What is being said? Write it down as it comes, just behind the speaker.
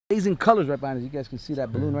Amazing colors right behind us. You guys can see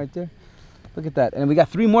that balloon right there. Look at that. And we got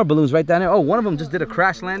 3 more balloons right down there. Oh, one of them just did a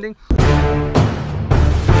crash landing.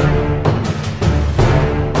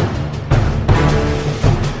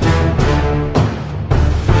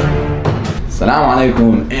 Assalamu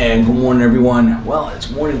alaikum and good morning everyone. Well,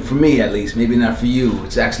 it's morning for me at least, maybe not for you.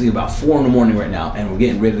 It's actually about 4 in the morning right now and we're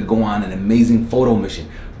getting ready to go on an amazing photo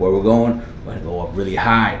mission. Where we're going, we're gonna go up really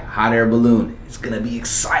high, hot air balloon. It's gonna be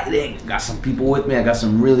exciting. Got some people with me. I got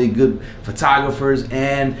some really good photographers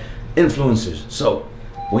and influencers. So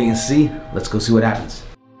wait and see. Let's go see what happens.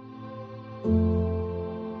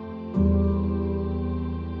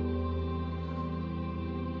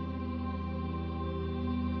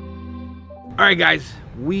 All right, guys,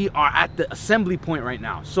 we are at the assembly point right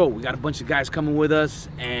now. So we got a bunch of guys coming with us,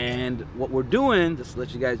 and what we're doing, just to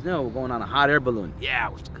let you guys know, we're going on a hot air balloon.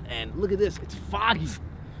 Yeah, and look at this, it's foggy.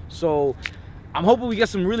 So I'm hoping we get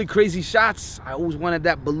some really crazy shots. I always wanted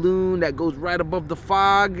that balloon that goes right above the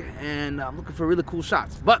fog, and I'm looking for really cool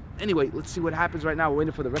shots. But anyway, let's see what happens right now. We're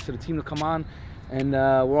waiting for the rest of the team to come on, and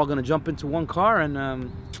we're all gonna jump into one car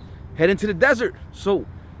and head into the desert. So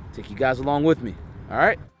take you guys along with me, all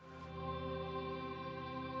right?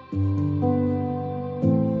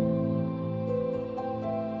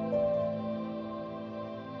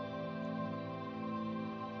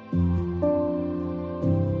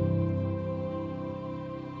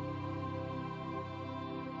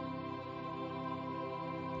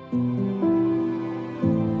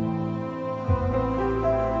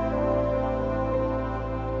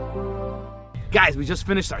 Guys, we just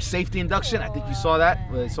finished our safety induction. I think you saw that.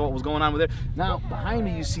 You saw what was going on with it. Now, behind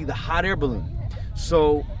me, you see the hot air balloon.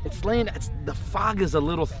 So it's laying, the fog is a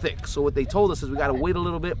little thick. So what they told us is we gotta wait a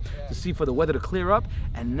little bit to see for the weather to clear up,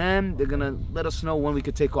 and then they're gonna let us know when we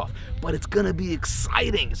could take off. But it's gonna be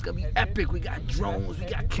exciting. It's gonna be epic. We got drones, we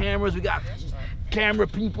got cameras, we got camera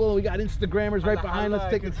people, we got Instagrammers right behind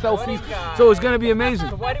us taking selfies. So it's gonna be amazing.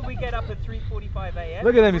 So why did we get up at 3:45 a.m.?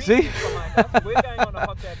 Look at them, you see? We're going on a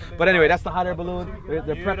hot air balloon. But anyway, that's the hot air balloon. They're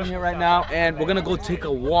prepping it right now, and we're gonna go take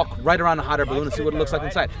a walk right around the hot air balloon and see what it looks like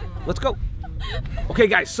inside. Let's go. Okay,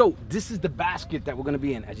 guys, so this is the basket that we're gonna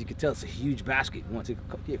be in. As you can tell, it's a huge basket. You want to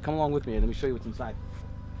come along with me and let me show you what's inside.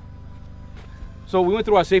 So we went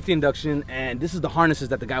through our safety induction, and this is the harnesses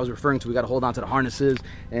that the guy was referring to. We got to hold on to the harnesses,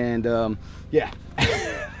 and yeah,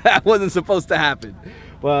 that wasn't supposed to happen.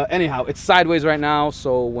 But anyhow, it's sideways right now,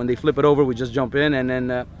 so when they flip it over, we just jump in, and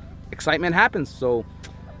then excitement happens. So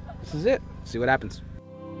this is it. See what happens.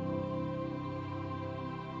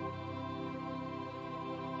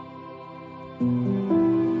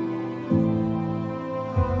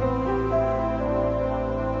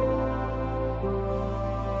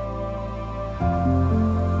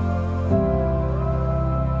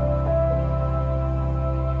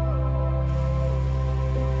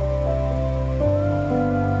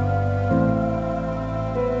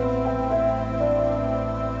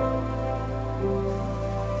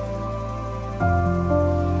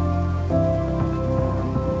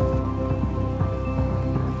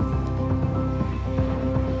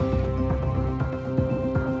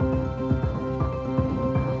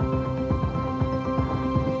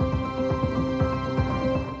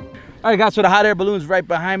 All right, guys, so the hot air balloon's right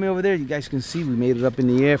behind me over there. You guys can see we made it up in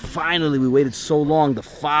the air. Finally, we waited so long. The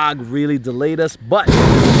fog really delayed us, but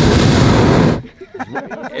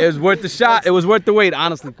it was worth the shot. It was worth the wait,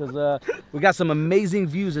 honestly, because we got some amazing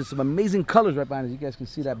views and some amazing colors right behind us. You guys can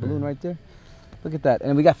see that balloon right there. Look at that.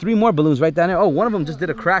 And we got 3 more balloons right down there. Oh, one of them just did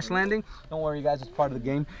a crash landing. Don't worry, guys, it's part of the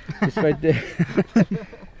game. It's right there.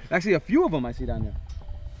 Actually, a few of them I see down there.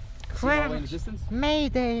 Crash! In the distance?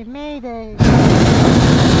 Mayday, mayday!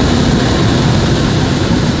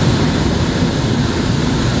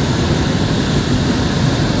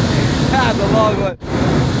 That's a long one.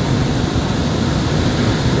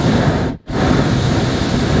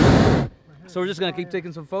 So we're just gonna keep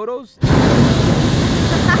taking some photos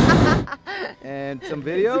and some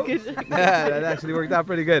video. Yeah, that actually worked out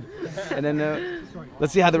pretty good. And then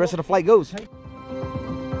let's see how the rest of the flight goes.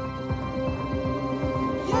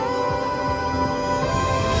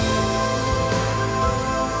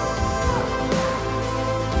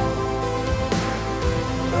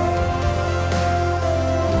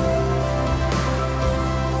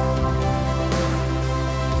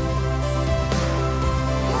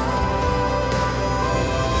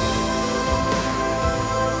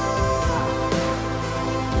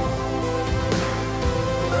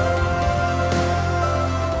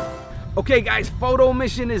 Okay guys, photo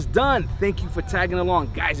mission is done. Thank you for tagging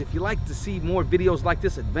along. Guys, if you like to see more videos like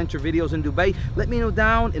this, adventure videos in Dubai, let me know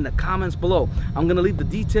down in the comments below. I'm gonna leave the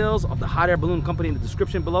details of the hot air balloon company in the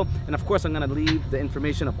description below. And of course, I'm gonna leave the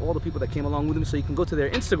information of all the people that came along with me so you can go to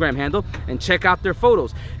their Instagram handle and check out their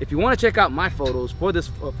photos. If you wanna check out my photos for this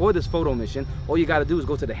photo mission, all you gotta do is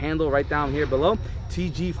go to the handle right down here below,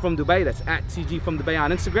 TG from Dubai. That's at TG from Dubai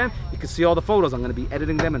on Instagram. You can see all the photos. I'm gonna be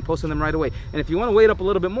editing them and posting them right away. And if you wanna wait up a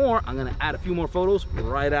little bit more, I'm gonna add a few more photos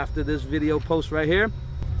right after this video post right here.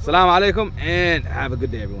 Assalamu alaikum and have a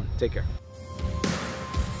good day everyone. Take care.